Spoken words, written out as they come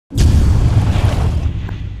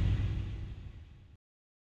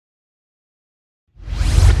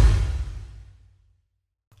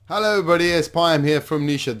Hello everybody, it's Payam here from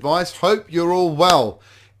Niche Advice. Hope you're all well.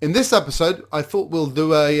 In this episode, I thought we'll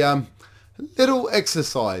do a little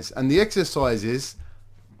exercise, and the exercise is,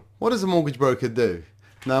 what does a mortgage broker do?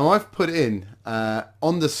 Now I've put in,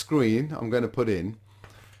 on the screen, I'm going to put in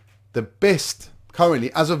the best,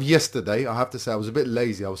 currently, as of yesterday. I have to say I was a bit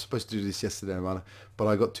lazy. I was supposed to do this yesterday, but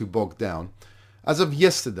I got too bogged down. As of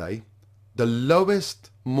yesterday, the lowest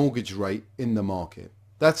mortgage rate in the market.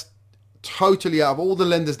 That's totally out of all the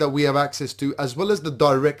lenders that we have access to, as well as the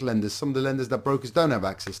direct lenders, some of the lenders that brokers don't have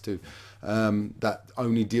access to, that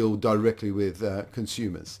only deal directly with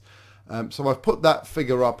consumers. So I've put that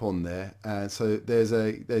figure up on there, and so there's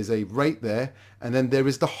a rate there, and then there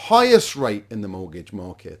is the highest rate in the mortgage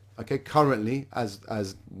market, okay, currently, as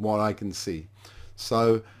what I can see.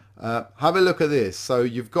 So have a look at this. So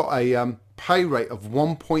you've got a pay rate of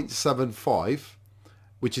 1.75,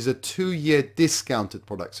 which is a 2-year discounted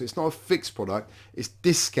product. So it's not a fixed product, it's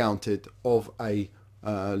discounted of a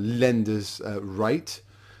lender's rate.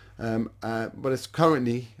 But it's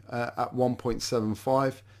currently at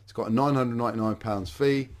 1.75. It's got a £999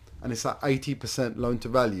 fee, and it's at 80% loan to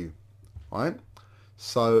value, right?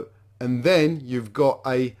 So, and then you've got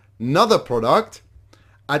another product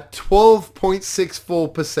at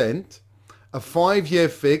 12.64%, a 5-year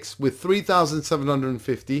fix with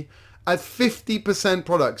 3,750 at 50%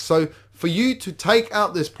 product. So for you to take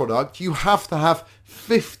out this product, you have to have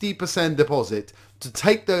 50% deposit to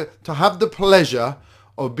have the pleasure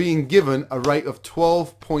of being given a rate of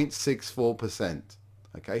 12.64%.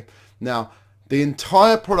 Okay. Now the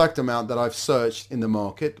entire product amount that I've searched in the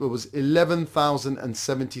market was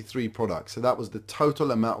 11,073 products. So that was the total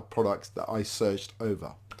amount of products that I searched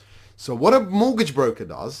over. So what a mortgage broker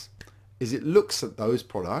does is it looks at those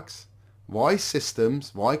products, why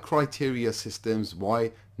systems, why criteria systems,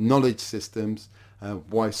 why knowledge systems,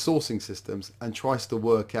 why sourcing systems, and tries to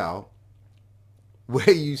work out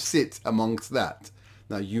where you sit amongst that.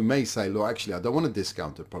 Now you may say, look, actually I don't want a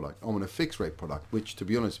discounted product, I want a fixed rate product, which to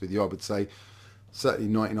be honest with you, I would say certainly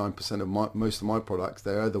 99% of most of my products,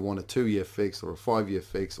 they either want a 2-year fix or a 5-year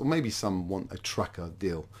fix, or maybe some want a tracker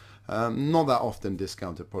deal. Not that often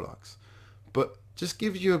discounted products, but just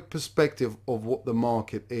gives you a perspective of what the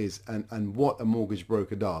market is and what a mortgage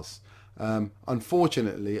broker does.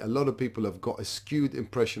 Unfortunately, a lot of people have got a skewed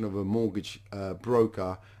impression of a mortgage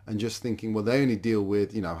broker and just thinking, well, they only deal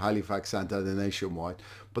with, you know, Halifax, Santander, Nationwide.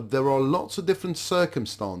 But there are lots of different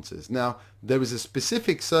circumstances. Now, there is a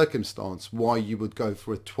specific circumstance why you would go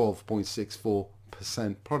for a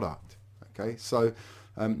 12.64% product. Okay, so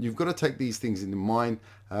you've got to take these things into mind.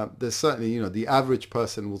 There's certainly, you know, the average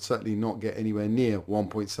person will certainly not get anywhere near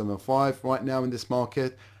 1.75 right now in this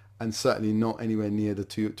market, and certainly not anywhere near the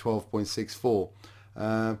 12.64.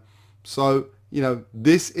 So, you know,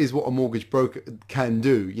 this is what a mortgage broker can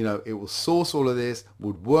do. You know, it will source all of this,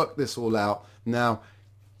 would work this all out. Now,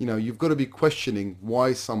 you know, you've got to be questioning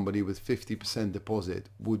why somebody with 50% deposit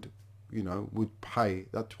would pay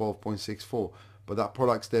that 12.64. But that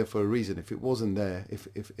product's there for a reason. If it wasn't there,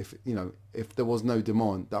 if there was no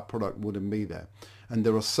demand, that product wouldn't be there. And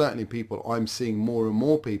there are certainly people, I'm seeing more and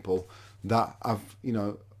more people that have, you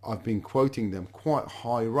know, I've been quoting them quite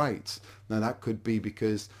high rates. Now that could be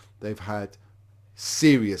because they've had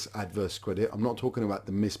serious adverse credit. I'm not talking about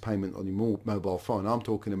the missed payment on your mobile phone. I'm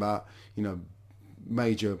talking about, you know,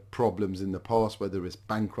 major problems in the past, whether it's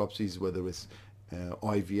bankruptcies, whether it's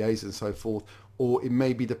IVAs and so forth, or it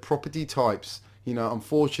may be the property types. You know,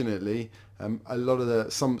 unfortunately, a lot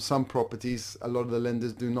of some properties, a lot of the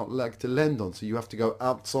lenders do not like to lend on. So you have to go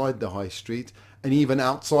outside the high street, and even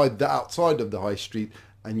outside of the high street,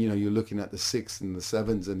 and you know, you're looking at the 6 and the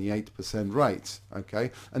 7s and the 8% rates. Okay,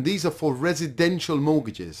 and these are for residential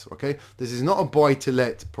mortgages. Okay, this is not a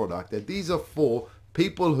buy-to-let product. These are for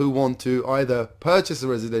people who want to either purchase a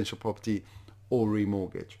residential property or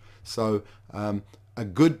remortgage. So a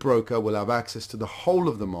good broker will have access to the whole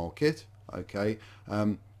of the market. Okay,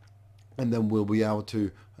 and then we'll be able to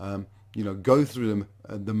you know, go through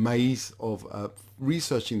the maze of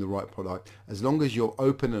researching the right product, as long as you're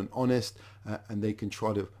open and honest, and they can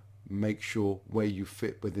try to make sure where you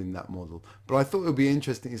fit within that model. But I thought it would be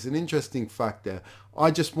interesting. It's an interesting fact there. I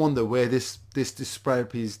just wonder where this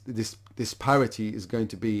disparity is going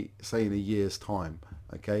to be, say, in a year's time.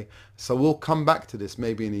 Okay, so we'll come back to this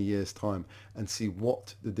maybe in a year's time and see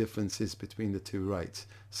what the difference is between the two rates.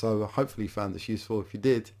 So hopefully you found this useful. If you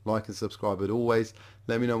did, like and subscribe. As always,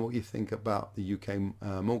 let me know what you think about the UK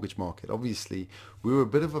mortgage market. Obviously, we were a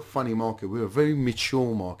bit of a funny market. We're a very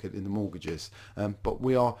mature market in the mortgages, but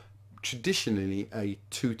we are traditionally a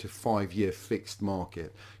 2 to 5 year fixed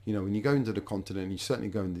market. You know, when you go into the continent, you certainly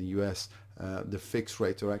go into the US, the fixed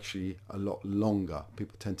rates are actually a lot longer.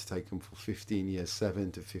 People tend to take them for 15 years,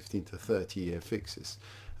 7 to 15 to 30-year fixes.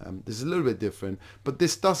 This is a little bit different, but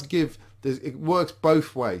this does give, it works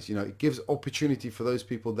both ways. You know, it gives opportunity for those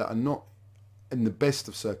people that are not in the best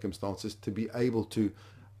of circumstances to be able to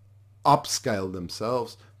upscale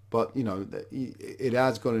themselves, but you know, it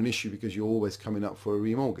has got an issue because you're always coming up for a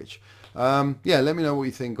remortgage. Yeah, let me know what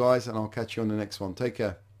you think, guys, and I'll catch you on the next one. Take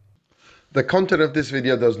care. The content of this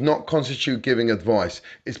video does not constitute giving advice.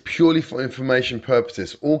 It's purely for information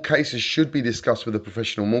purposes. All cases should be discussed with a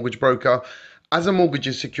professional mortgage broker. As a mortgage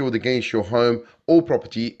is secured against your home or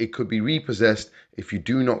property, it could be repossessed if you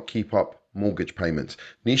do not keep up mortgage payments.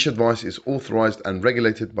 Niche advice is authorized and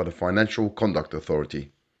regulated by the Financial Conduct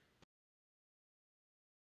Authority.